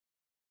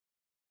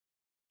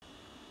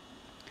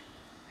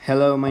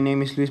Hello, my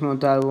name is Luis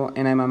Montalvo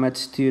and I'm a med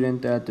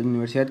student at the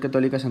Universidad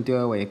Católica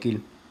Santiago de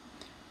Guayaquil.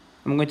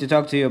 I'm going to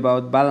talk to you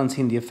about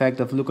balancing the effect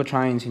of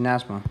leukotrienes in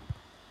asthma.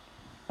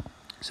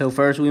 So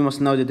first we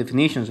must know the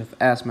definitions of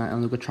asthma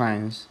and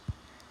leukotrienes.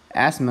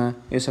 Asthma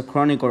is a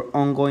chronic or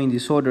ongoing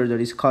disorder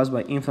that is caused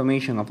by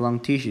inflammation of lung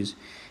tissues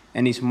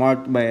and is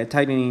marked by a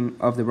tightening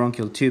of the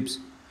bronchial tubes,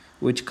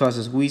 which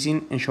causes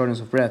wheezing and shortness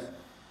of breath.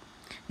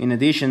 In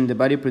addition, the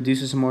body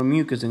produces more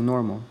mucus than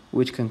normal,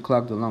 which can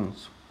clog the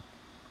lungs.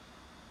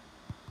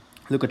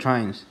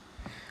 Leukotrienes.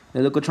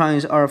 The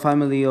leukotrienes are a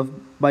family of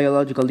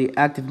biologically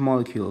active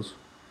molecules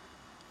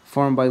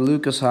formed by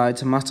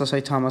leukocytes,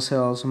 mastocytoma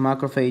cells,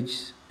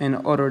 macrophages, and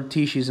other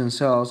tissues and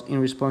cells in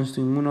response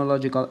to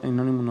immunological and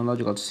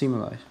non-immunological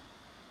stimuli.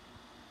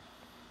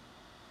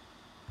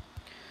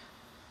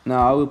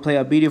 Now I will play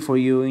a video for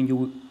you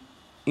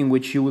in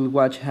which you will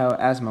watch how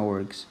asthma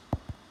works.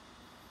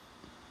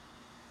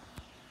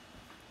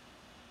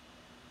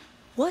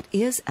 What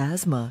is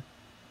asthma?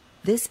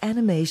 This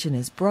animation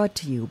is brought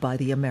to you by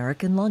the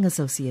American Lung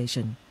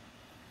Association.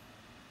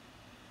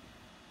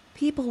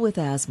 People with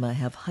asthma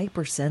have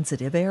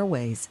hypersensitive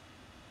airways.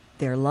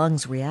 Their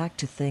lungs react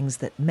to things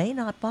that may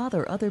not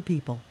bother other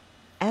people.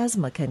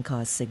 Asthma can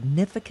cause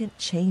significant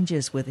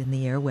changes within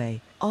the airway,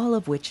 all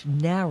of which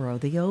narrow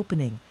the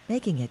opening,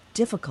 making it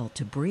difficult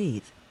to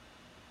breathe.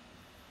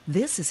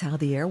 This is how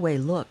the airway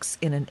looks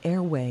in an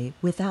airway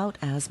without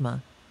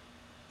asthma.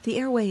 The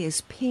airway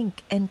is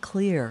pink and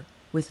clear,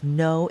 with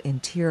no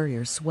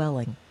interior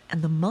swelling,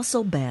 and the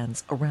muscle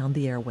bands around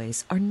the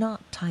airways are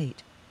not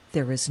tight.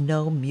 There is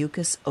no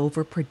mucus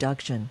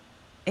overproduction.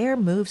 Air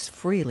moves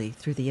freely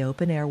through the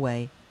open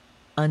airway.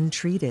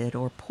 Untreated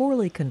or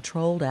poorly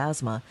controlled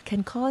asthma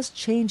can cause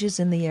changes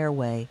in the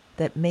airway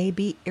that may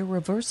be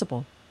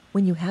irreversible.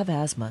 When you have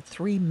asthma,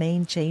 three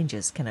main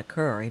changes can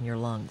occur in your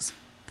lungs.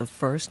 The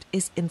first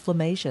is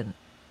inflammation.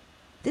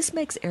 This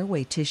makes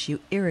airway tissue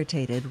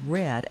irritated,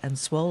 red, and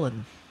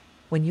swollen.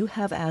 When you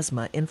have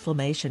asthma,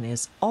 inflammation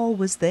is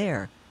always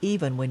there,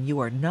 even when you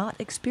are not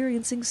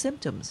experiencing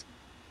symptoms.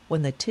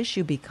 When the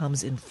tissue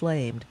becomes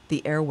inflamed,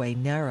 the airway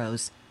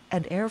narrows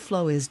and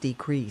airflow is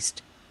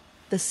decreased.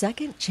 The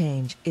second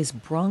change is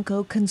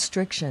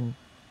bronchoconstriction.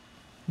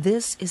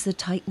 This is the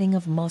tightening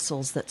of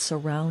muscles that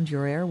surround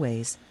your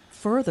airways,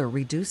 further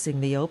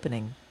reducing the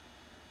opening.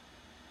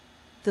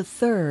 The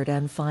third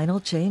and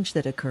final change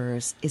that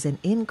occurs is an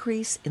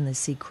increase in the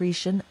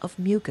secretion of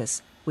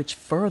mucus, which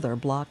further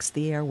blocks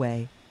the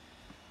airway.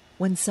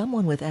 When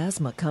someone with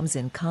asthma comes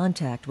in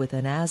contact with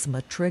an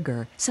asthma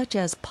trigger, such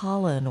as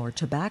pollen or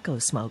tobacco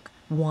smoke,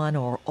 one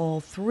or all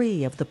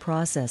three of the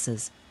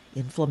processes,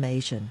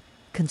 inflammation,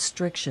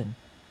 constriction,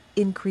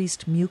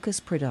 increased mucus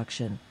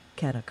production,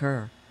 can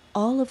occur,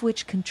 all of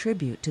which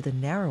contribute to the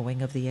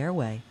narrowing of the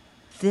airway.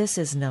 This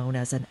is known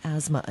as an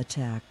asthma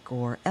attack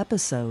or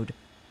episode.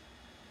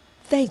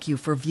 Thank you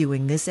for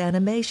viewing this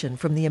animation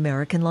from the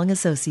American Lung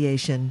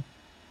Association.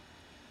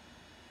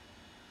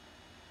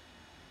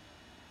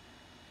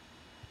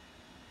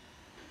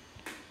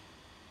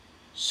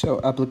 So,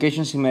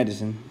 applications in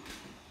medicine.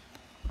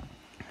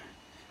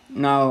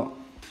 Now,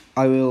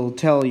 I will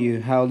tell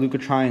you how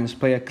leukotrienes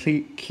play a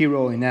key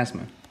role in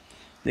asthma.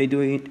 They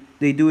do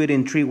it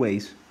in three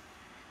ways.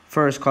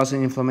 First,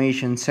 causing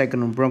inflammation,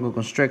 second,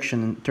 bronchoconstriction,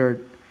 and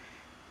third,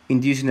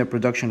 inducing the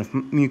production of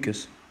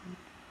mucus.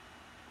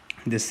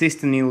 The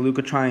cysteine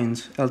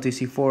leukotrienes,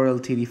 LTC4,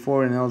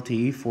 LTD4, and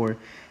LTE4,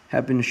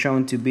 have been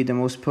shown to be the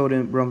most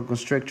potent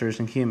bronchoconstrictors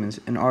in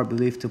humans and are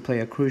believed to play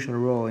a crucial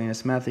role in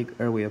asthmatic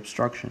airway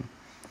obstruction.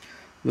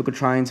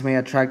 Leukotrienes may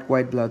attract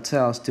white blood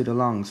cells to the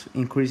lungs,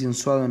 increasing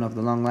swelling of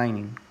the lung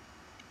lining.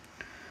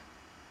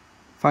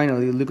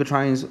 Finally,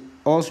 leukotrienes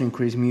also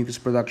increase mucus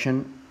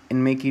production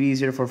and make it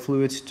easier for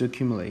fluids to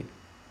accumulate.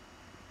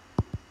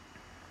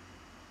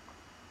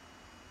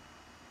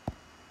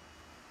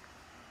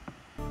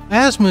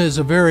 Asthma is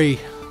a very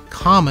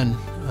common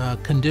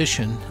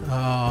condition.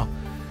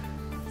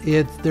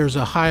 There's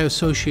a high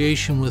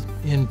association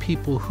in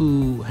people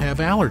who have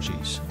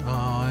allergies.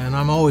 And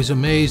I'm always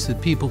amazed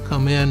that people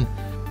come in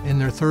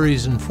their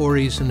 30s and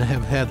 40s and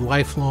have had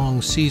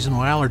lifelong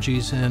seasonal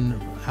allergies, and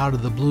out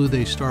of the blue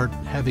they start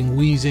having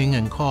wheezing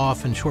and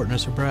cough and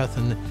shortness of breath,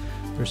 and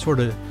they're sort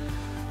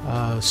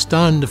of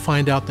stunned to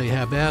find out they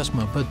have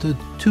asthma. But the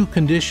two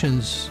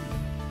conditions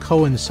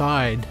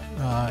coincide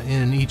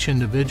in each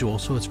individual,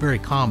 so it's very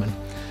common.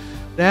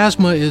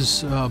 Asthma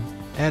is,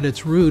 at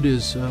its root,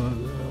 is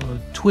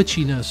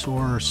twitchiness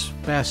or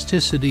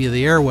spasticity of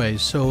the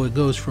airways. So it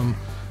goes from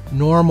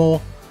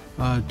normal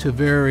to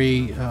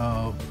very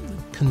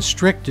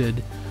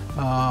constricted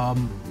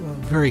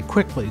very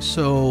quickly.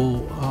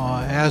 So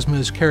asthma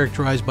is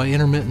characterized by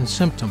intermittent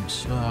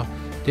symptoms.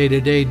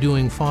 Day-to-day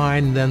doing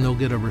fine, then they'll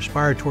get a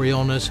respiratory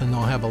illness and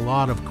they'll have a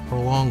lot of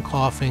prolonged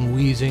coughing,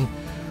 wheezing,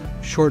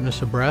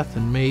 shortness of breath,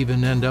 and may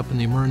even end up in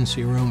the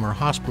emergency room or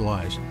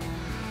hospitalized.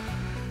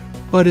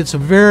 But it's a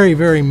very,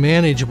 very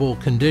manageable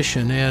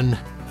condition, and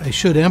I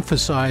should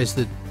emphasize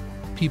that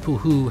people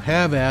who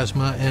have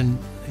asthma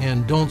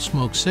and don't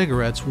smoke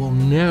cigarettes will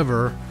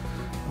never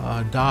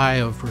die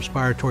of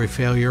respiratory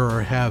failure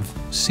or have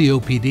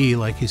COPD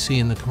like you see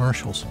in the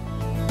commercials.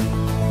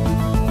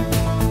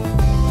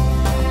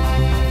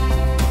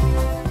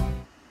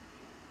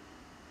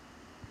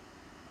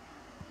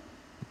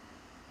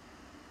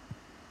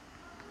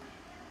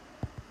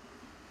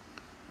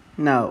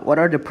 Now, what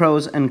are the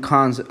pros and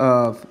cons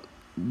of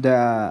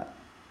the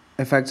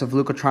effects of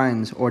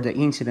leukotrienes or the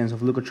incidence of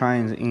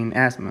leukotrienes in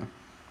asthma?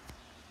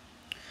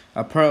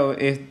 A pro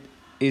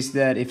is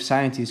that if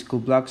scientists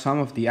could block some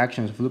of the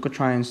actions of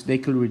leukotrienes, they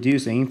could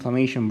reduce the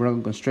inflammation,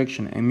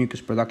 bronchoconstriction, and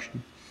mucus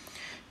production.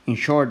 In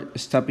short,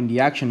 stopping the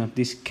action of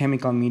these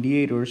chemical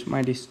mediators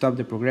might stop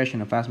the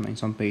progression of asthma in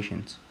some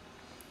patients.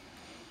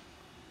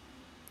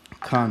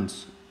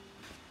 Cons.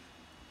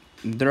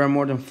 There are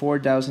more than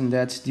 4,000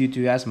 deaths due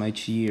to asthma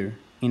each year.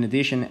 In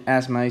addition,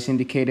 asthma is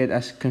indicated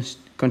as a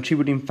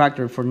contributing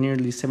factor for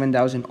nearly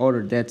 7,000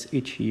 other deaths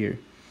each year.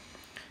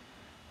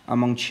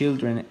 Among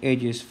children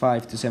ages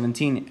 5 to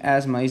 17,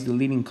 asthma is the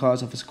leading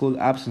cause of school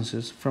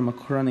absences from a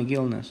chronic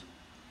illness.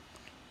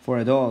 For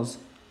adults,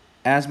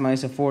 asthma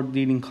is the fourth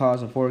leading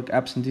cause of work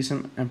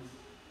absenteeism and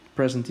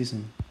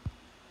presenteeism.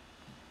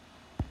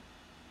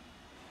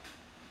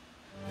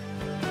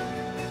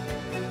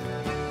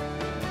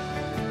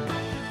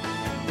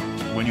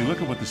 When you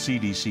look at what the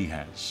CDC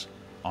has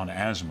on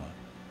asthma,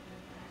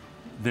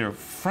 they're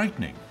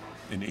frightening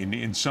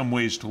in some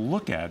ways to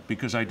look at,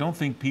 because I don't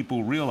think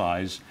people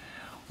realize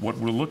what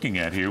we're looking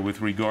at here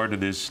with regard to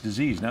this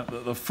disease. Now,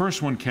 the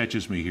first one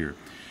catches me here.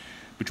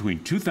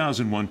 Between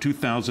 2001 and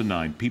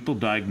 2009, people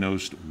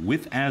diagnosed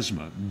with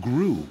asthma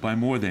grew by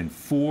more than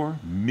 4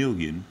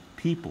 million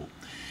people.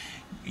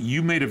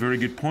 You made a very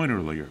good point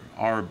earlier.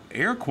 Our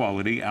air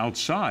quality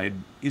outside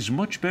is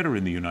much better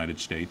in the United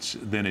States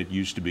than it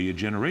used to be a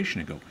generation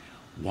ago.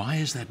 Why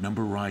is that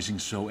number rising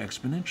so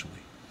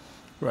exponentially?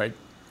 Right.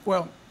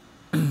 Well,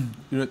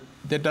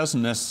 that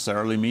doesn't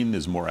necessarily mean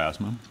there's more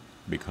asthma,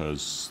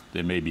 because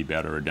there may be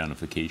better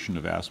identification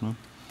of asthma.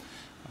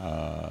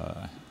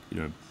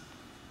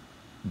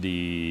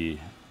 The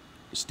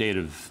state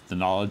of the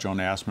knowledge on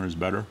asthma is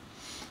better.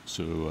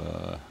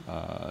 So,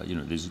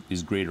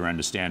 there's greater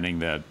understanding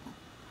that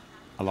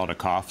a lot of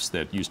coughs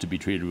that used to be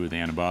treated with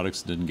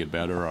antibiotics didn't get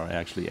better are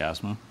actually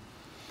asthma.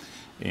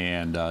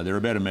 And there are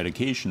better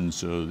medications,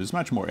 so there's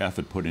much more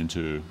effort put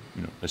into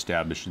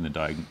establishing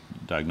the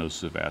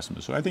diagnosis of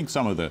asthma. So I think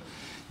some of the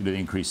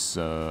increased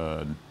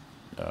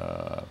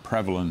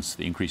prevalence,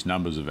 the increased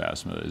numbers of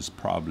asthma is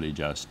probably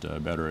just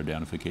better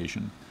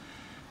identification.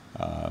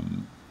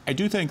 I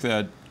do think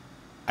that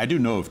I do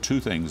know of two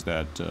things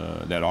that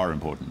that are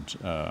important,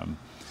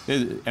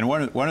 and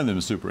one of them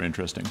is super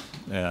interesting.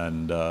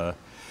 And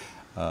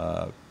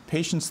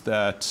patients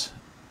that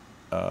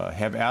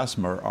have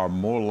asthma are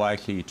more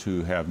likely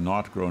to have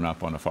not grown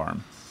up on a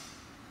farm.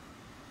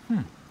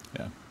 Yeah,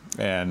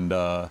 and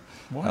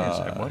why is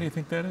that? Why do you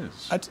think that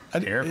is?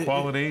 Air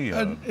quality.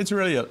 It's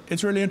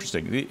really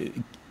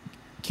interesting.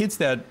 Kids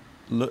that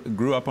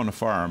grew up on a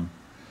farm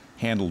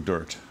handle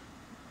dirt,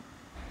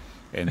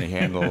 and they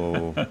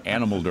handle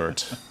animal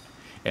dirt,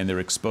 and they're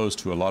exposed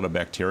to a lot of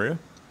bacteria,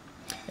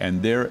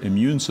 and their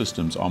immune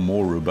systems are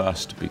more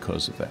robust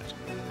because of that.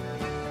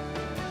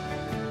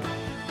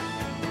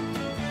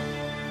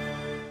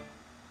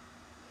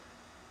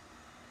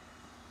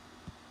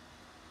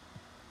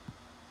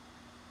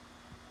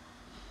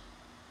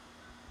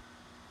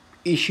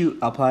 Issue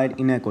applied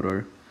in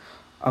Ecuador.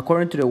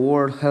 According to the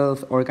World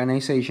Health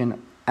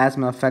Organization,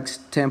 asthma affects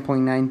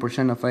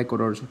 10.9% of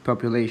Ecuador's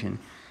population.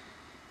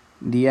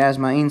 The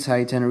Asthma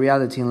Insights and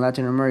Reality in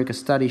Latin America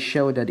study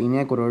showed that in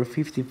Ecuador,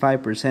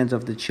 55%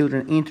 of the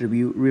children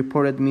interviewed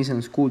reported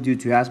missing school due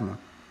to asthma.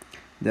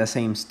 The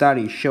same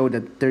study showed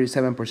that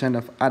 37%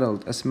 of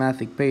adult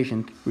asthmatic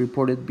patients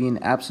reported being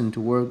absent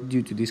to work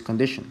due to this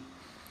condition.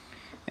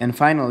 And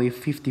finally,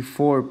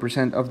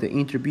 54% of the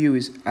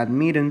interviewees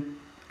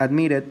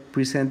admitted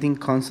presenting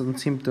constant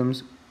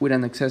symptoms with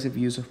an excessive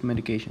use of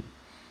medication.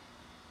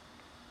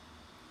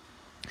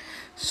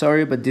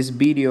 Sorry, but this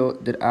video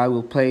that I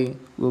will play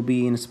will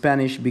be in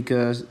Spanish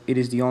because it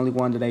is the only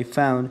one that I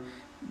found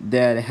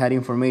that had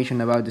information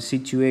about the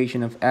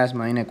situation of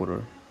asthma in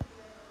Ecuador.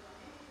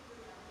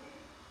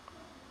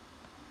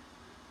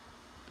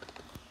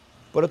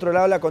 Por otro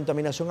lado, la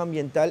contaminación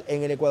ambiental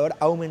en el Ecuador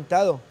ha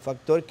aumentado,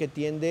 factor que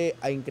tiende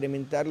a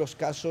incrementar los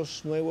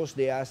casos nuevos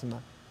de asma.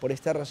 Por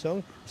esta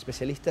razón,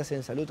 especialistas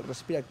en salud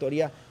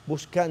respiratoria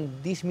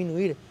buscan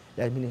disminuir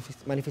las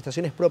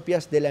manifestaciones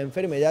propias de la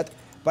enfermedad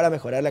para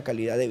mejorar la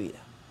calidad de vida.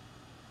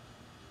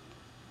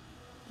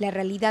 La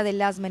realidad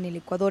del asma en el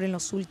Ecuador en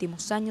los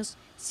últimos años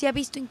se ha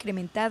visto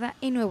incrementada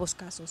en nuevos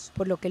casos,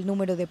 por lo que el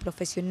número de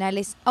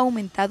profesionales ha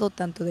aumentado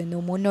tanto de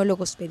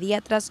neumonólogos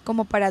pediatras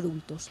como para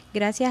adultos.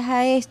 Gracias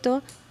a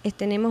esto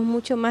tenemos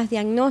mucho más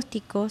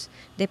diagnósticos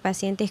de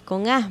pacientes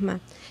con asma,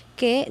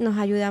 que nos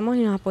ayudamos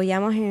y nos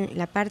apoyamos en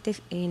la parte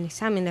en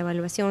examen de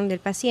evaluación del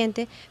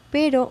paciente,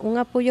 pero un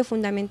apoyo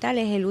fundamental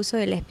es el uso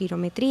de la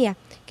espirometría,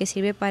 que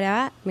sirve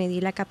para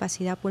medir la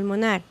capacidad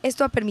pulmonar.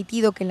 Esto ha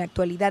permitido que en la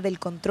actualidad el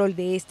control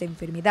de esta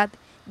enfermedad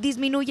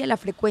disminuya la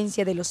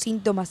frecuencia de los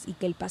síntomas y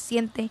que el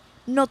paciente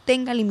no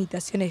tenga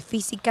limitaciones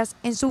físicas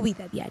en su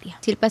vida diaria.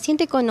 Si el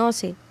paciente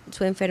conoce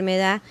su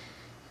enfermedad,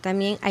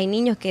 también hay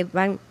niños que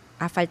van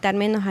a faltar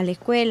menos a la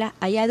escuela,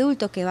 hay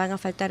adultos que van a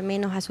faltar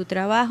menos a su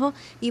trabajo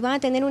y van a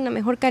tener una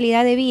mejor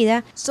calidad de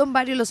vida. Son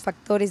varios los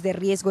factores de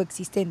riesgo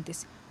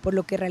existentes, por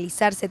lo que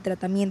realizarse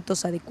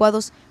tratamientos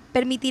adecuados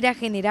permitirá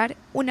generar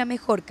una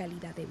mejor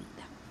calidad de vida.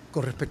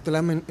 Con respecto al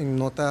asma,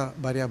 nota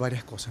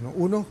varias cosas, ¿no?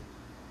 Uno,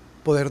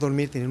 poder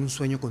dormir, tener un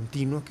sueño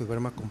continuo, que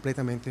duerma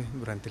completamente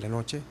durante la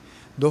noche.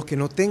 Dos, que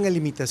no tenga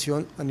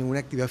limitación a ninguna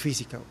actividad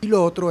física. Y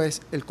lo otro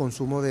es el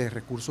consumo de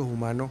recursos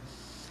humanos,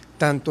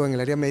 tanto en el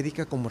área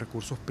médica como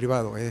recursos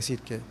privados. Es decir,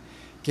 que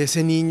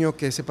ese niño,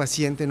 que ese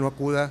paciente no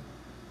acuda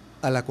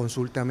a la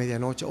consulta a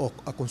medianoche o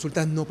a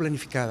consultas no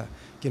planificadas,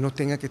 que no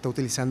tenga que estar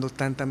utilizando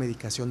tanta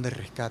medicación de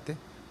rescate,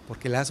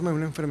 porque el asma es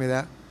una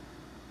enfermedad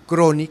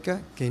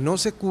crónica que no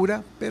se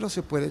cura, pero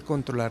se puede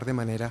controlar de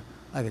manera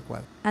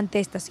adecuada. Ante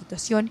esta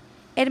situación,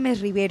 Hermes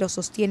Rivero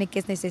sostiene que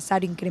es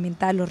necesario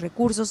incrementar los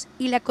recursos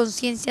y la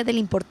conciencia de la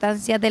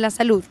importancia de la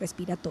salud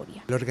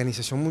respiratoria. La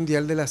Organización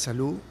Mundial de la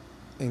Salud,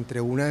 entre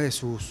una de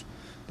sus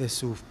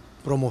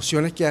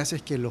promociones que hace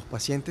es que los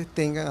pacientes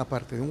tengan,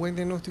 aparte de un buen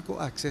diagnóstico,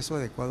 acceso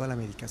adecuado a la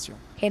medicación.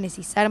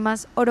 Génesis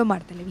Armas,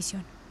 Oromar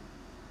Televisión.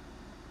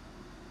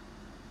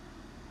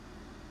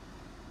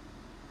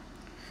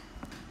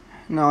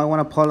 No, I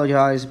want to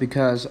apologize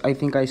because I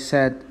think I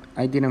said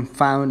I didn't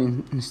found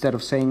instead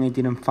of saying I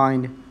didn't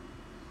find.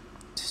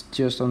 It's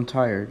just I'm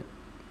tired.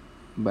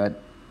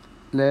 But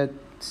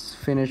let's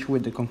finish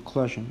with the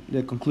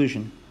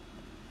conclusion.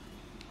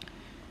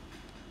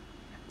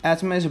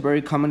 Asthma is a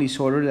very common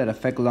disorder that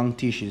affects lung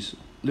tissues.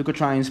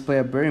 Leukotrienes play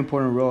a very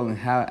important role in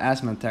how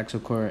asthma attacks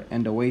occur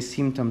and the way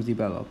symptoms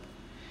develop.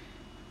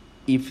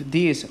 If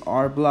these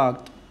are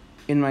blocked,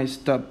 it might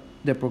stop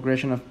the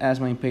progression of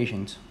asthma in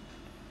patients.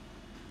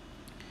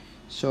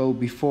 So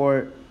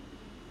before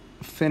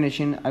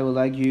finishing, I would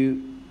like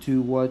you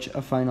to watch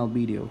a final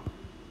video.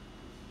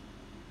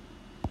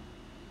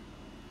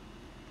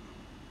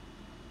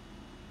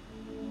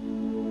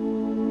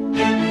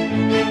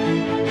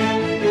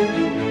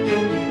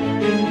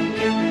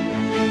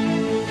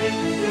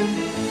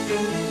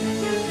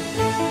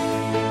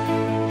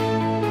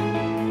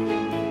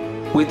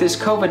 With this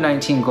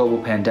COVID-19 global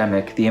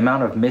pandemic, the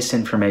amount of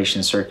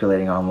misinformation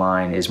circulating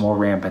online is more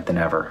rampant than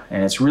ever.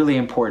 And it's really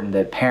important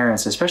that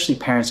parents, especially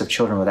parents of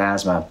children with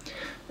asthma,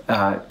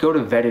 go to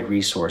vetted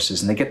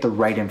resources and they get the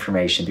right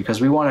information,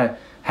 because we want to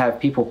have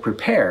people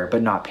prepare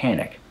but not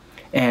panic.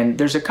 And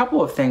there's a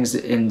couple of things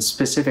in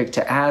specific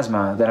to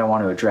asthma that I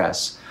want to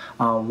address.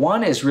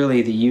 One is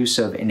really the use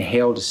of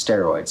inhaled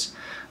steroids.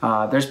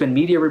 There's been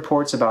media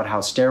reports about how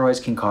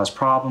steroids can cause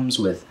problems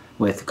with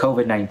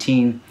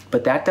COVID-19,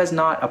 but that does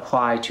not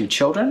apply to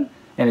children,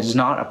 and it does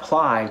not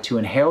apply to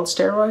inhaled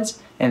steroids,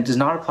 and it does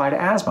not apply to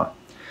asthma.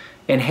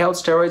 Inhaled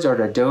steroids are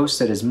at a dose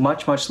that is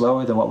much, much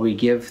lower than what we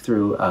give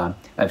through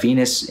a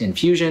venous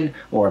infusion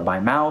or by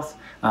mouth,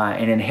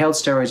 and inhaled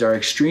steroids are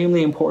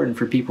extremely important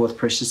for people with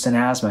persistent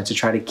asthma to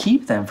try to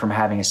keep them from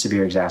having a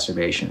severe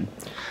exacerbation.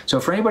 So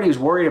for anybody who's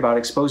worried about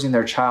exposing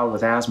their child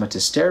with asthma to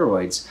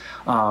steroids,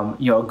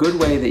 a good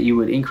way that you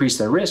would increase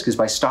their risk is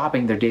by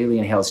stopping their daily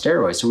inhaled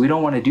steroids. So we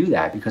don't want to do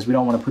that because we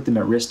don't want to put them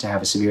at risk to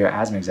have a severe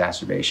asthma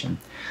exacerbation.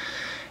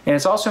 And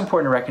it's also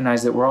important to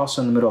recognize that we're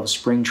also in the middle of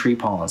spring tree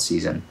pollen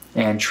season.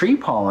 And tree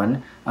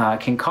pollen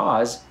can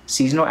cause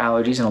seasonal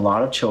allergies in a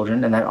lot of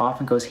children, and that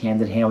often goes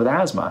hand in hand with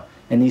asthma.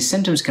 And these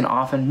symptoms can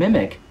often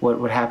mimic what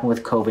would happen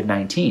with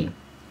COVID-19.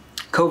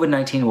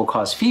 COVID-19 will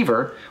cause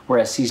fever,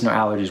 whereas seasonal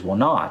allergies will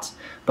not.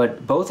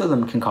 But both of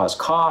them can cause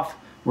cough,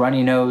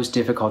 runny nose,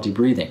 difficulty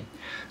breathing.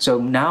 So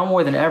now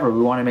more than ever,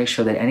 we want to make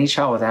sure that any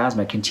child with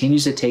asthma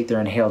continues to take their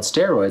inhaled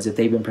steroids if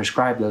they've been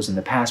prescribed those in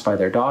the past by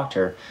their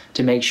doctor,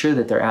 to make sure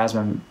that their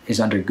asthma is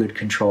under good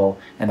control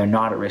and they're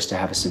not at risk to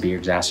have a severe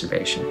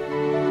exacerbation.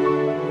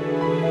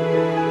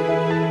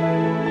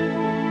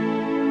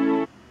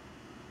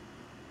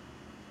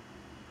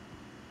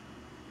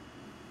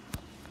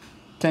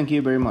 Thank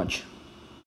you very much.